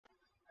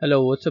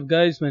Hello, what's up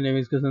guys? My name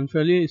is Ghazan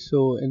Ali.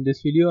 So in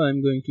this video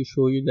I'm going to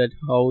show you that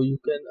how you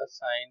can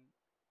assign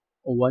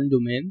one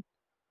domain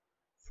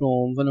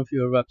from one of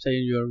your website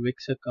in your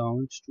Wix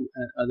account to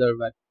another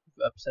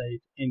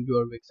website in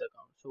your Wix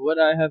account. So what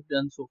I have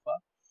done so far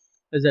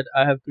is that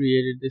I have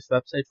created this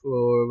website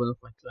for one of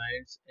my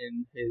clients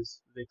in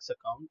his Wix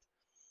account.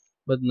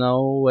 But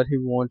now what he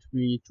wants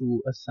me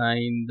to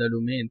assign the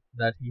domain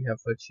that he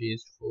have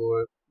purchased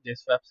for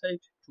this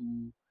website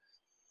to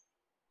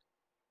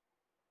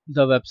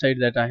the website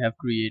that I have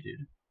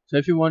created. So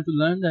if you want to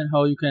learn then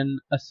how you can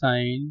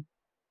assign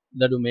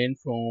the domain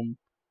from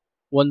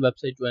one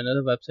website to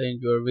another website in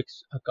your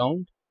Wix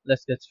account,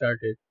 let's get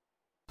started.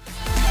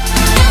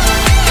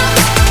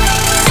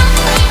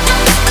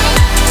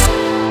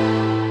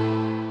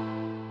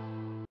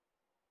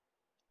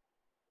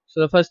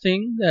 So the first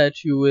thing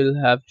that you will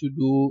have to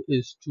do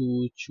is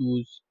to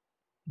choose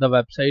the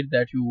website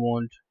that you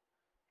want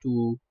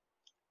to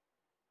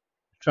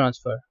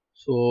transfer.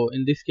 So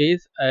in this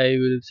case I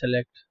will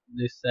select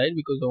this site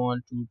because I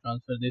want to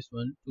transfer this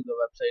one to the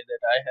website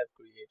that I have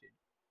created.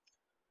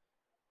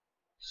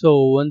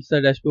 So once the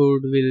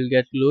dashboard will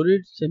get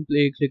loaded,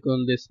 simply click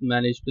on this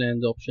manage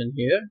plans option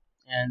here,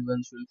 and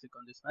once you click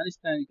on this manage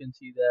plan you can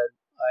see that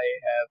I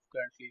have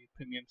currently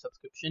premium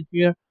subscription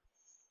here.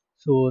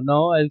 So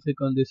now I'll click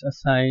on this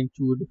assign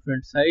to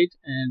different site,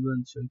 and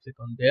once you click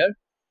on there,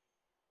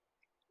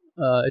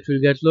 it will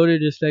get loaded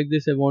just like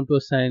this. I want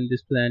to assign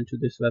this plan to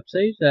this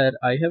website that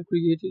I have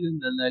created, and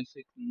then I'll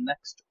click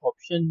next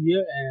option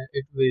here, and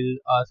it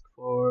will ask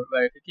for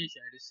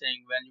verification. It is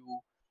saying when you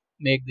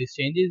make these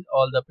changes,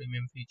 all the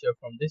premium feature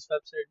from this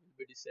website will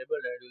be disabled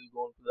and it will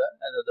go to the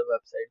another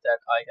website that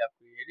I have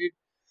created.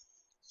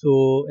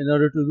 So in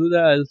order to do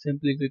that, I'll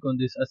simply click on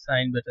this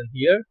assign button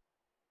here,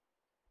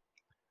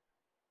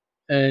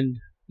 and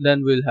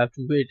then we'll have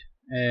to wait.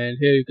 And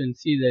here you can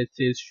see that it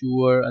says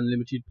sure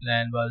unlimited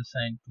plan was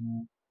assigned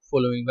to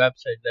following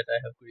website that I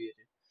have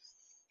created.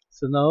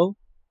 So now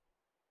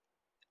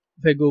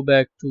if I go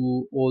back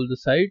to all the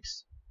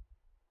sites,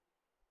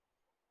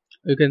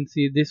 you can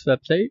see this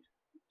website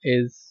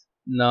is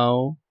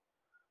now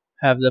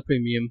have the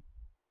premium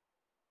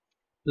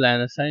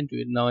plan assigned to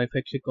it. Now if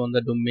I click on the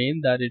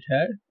domain that it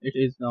had, it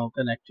is now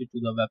connected to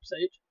the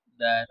website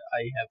that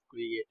I have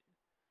created.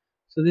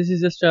 So this is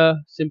just a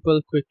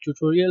simple quick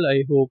tutorial.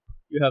 I hope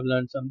you have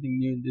learned something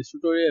new in this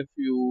tutorial. If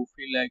you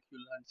feel like you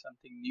learned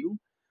something new,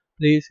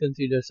 please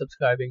consider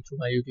subscribing to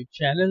my YouTube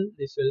channel.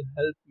 This will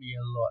help me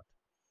a lot.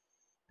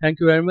 Thank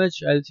you very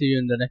much. I'll see you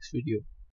in the next video.